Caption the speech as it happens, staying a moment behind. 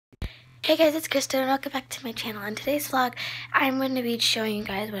Hey guys, it's Krista and welcome back to my channel. In today's vlog, I'm going to be showing you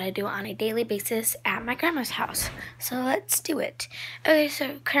guys what I do on a daily basis at my grandma's house. So let's do it. Okay,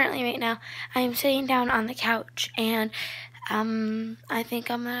 so currently right now, I'm sitting down on the couch and I think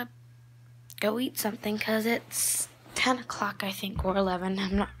I'm going to go eat something because it's 10 o'clock I think, or 11.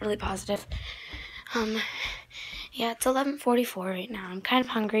 I'm not really positive. Yeah, it's 11:44 right now. I'm kind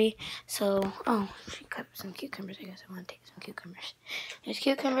of hungry, so, she cut some cucumbers. I guess I want to take some cucumbers. There's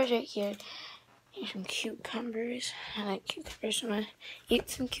cucumbers right here. Here's some cucumbers. I like cucumbers, so I'm going to eat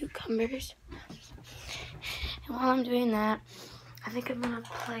some cucumbers. And while I'm doing that, I think I'm going to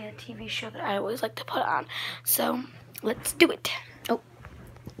play a TV show that I always like to put on. So, let's do it. Oh,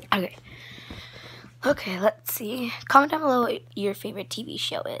 okay. Okay, let's see. Comment down below what your favorite TV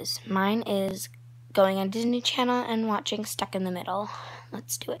show is. Mine is going on Disney Channel and watching Stuck in the Middle.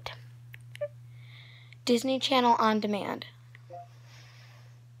 Let's do it. Disney Channel on demand.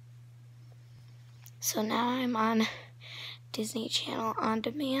 So now I'm on Disney Channel on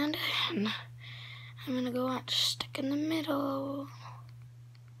demand and I'm gonna go watch Stuck in the Middle.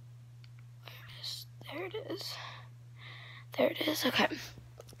 There it is. There it is. Okay.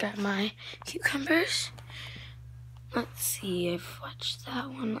 Grab my cucumbers. Let's see, I've watched that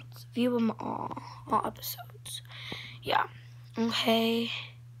one. Let's view them all episodes. Yeah. Okay.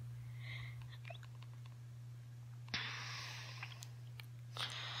 I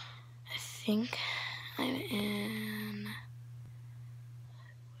think I'm in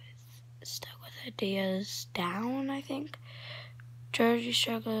Stuck with Ideas Down, I think. Georgie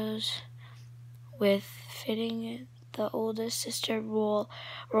struggles with fitting the oldest sister role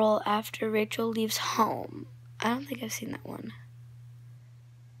after Rachel leaves home. I don't think I've seen that one.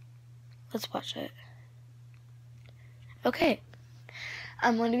 Let's watch it. Okay.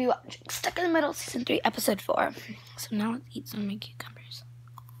 I'm going to be watching Stuck in the Middle, Season 3, Episode 4. So now let's eat some of my cucumbers.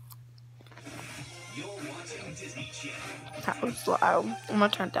 You're watching Disney Channel. That was loud. I'm going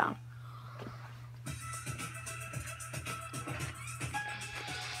to turn it down.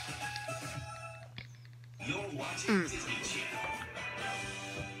 You're watching Disney Channel.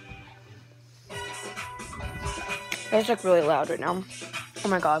 It's like really loud right now. Oh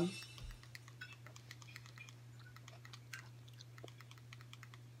my god.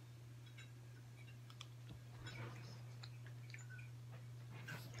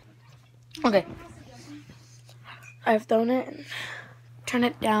 Okay. I've thrown it and turn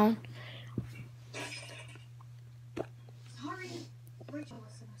it down. Sorry, Rachel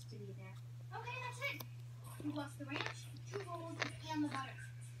was supposed to be there. Okay, that's it. You lost the ranch, 2 rolls, and the butter.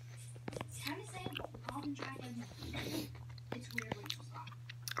 It's time to say Golden Dragon. It's weird Rachel's gone.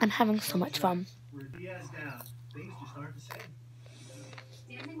 I'm having so much fun. With Diaz down, things just aren't the same.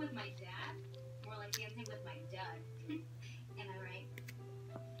 Dancing with my dad? More like dancing with my dud. Am I right?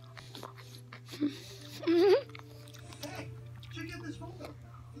 Hey, check out this photo.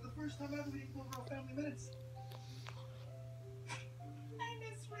 For the first time ever, we didn't go over our family minutes. I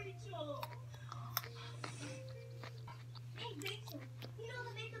miss Rachel. Hey, Rachel. You know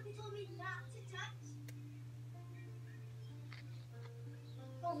the makeup you told me not to touch?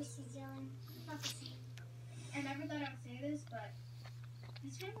 Oh, she's yelling. Not the same. I never thought I would say this, but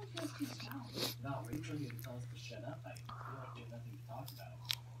this family feels too small. No, Rachel didn't tell us to shut up. I feel like we have nothing to talk about.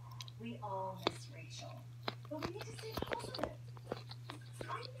 We all miss Rachel. But we need to stay positive.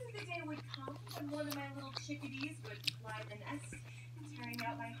 I knew the day would come when one of my little chickadees would fly the nest, tearing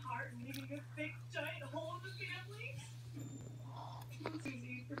out my heart and leaving a big giant hole in the family.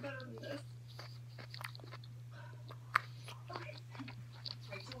 Susie, you're better than this. Okay.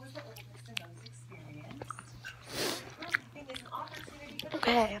 Rachel was the oldest and most experienced. Everything is an opportunity for the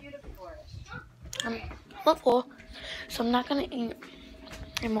Okay. rescue to flourish. I'm not full, so I'm not gonna eat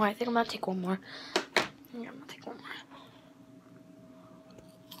anymore. I think I'm gonna take one more. Yeah, I'm gonna take one more.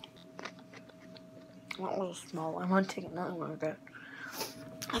 That was a small one. I'm gonna take another one again.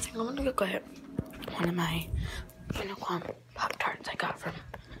 I think I'm gonna go get one of my unicorn Pop-Tarts I got from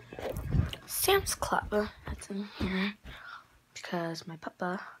Sam's Club. That's in here because my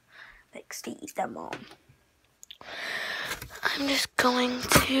papa likes to eat them all. I'm just going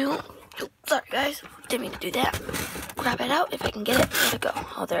to, sorry guys, didn't mean to do that. Grab it out if I can get it. Where'd it go?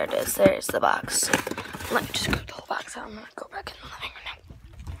 Oh, there it is. There's the box. Let me just grab the whole box out. I'm gonna go back in the living room now.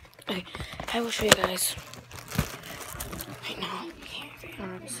 Okay, I will show you guys right now.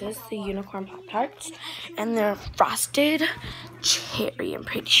 This is the unicorn Pop-Tarts, and they're frosted cherry, I'm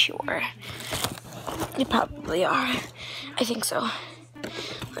pretty sure. They probably are. I think so.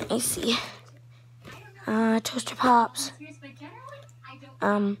 Let me see. Toaster Pops.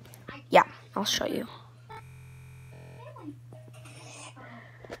 Yeah, I'll show you.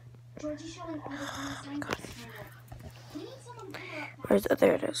 Georgie's showing all the fun signs of her. We need someone cooler up. Where's it?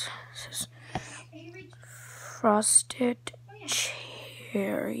 There it is. This is Hey, Rach. frosted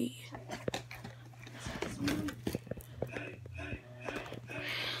cherry.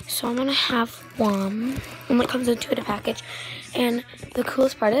 So I'm gonna have one, and it comes into a package. And the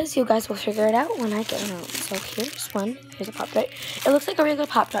coolest part is, you guys will figure it out when I get it out. So here's one. Here's a Pop-Tart. It looks like a regular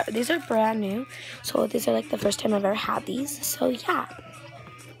Pop-Tart. These are brand new, so these are like the first time I've ever had these. So yeah.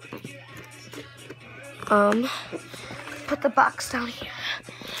 Put the box down here.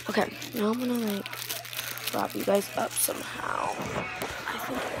 Okay, now I'm gonna like prop you guys up somehow. I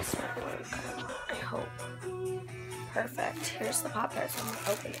think this might work. I hope. Perfect. Here's the Pop-Tart. So I'm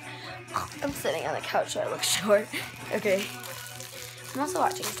gonna open it. Oh, I'm sitting on the couch so I look short. Okay. I'm also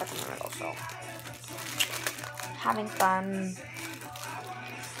watching stuff in the middle, so having fun.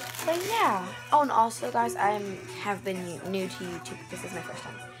 But yeah. Oh, and also, guys, have been new to YouTube. This is my first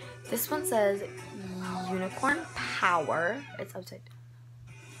time. This one says Unicorn Power. It's upside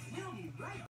down.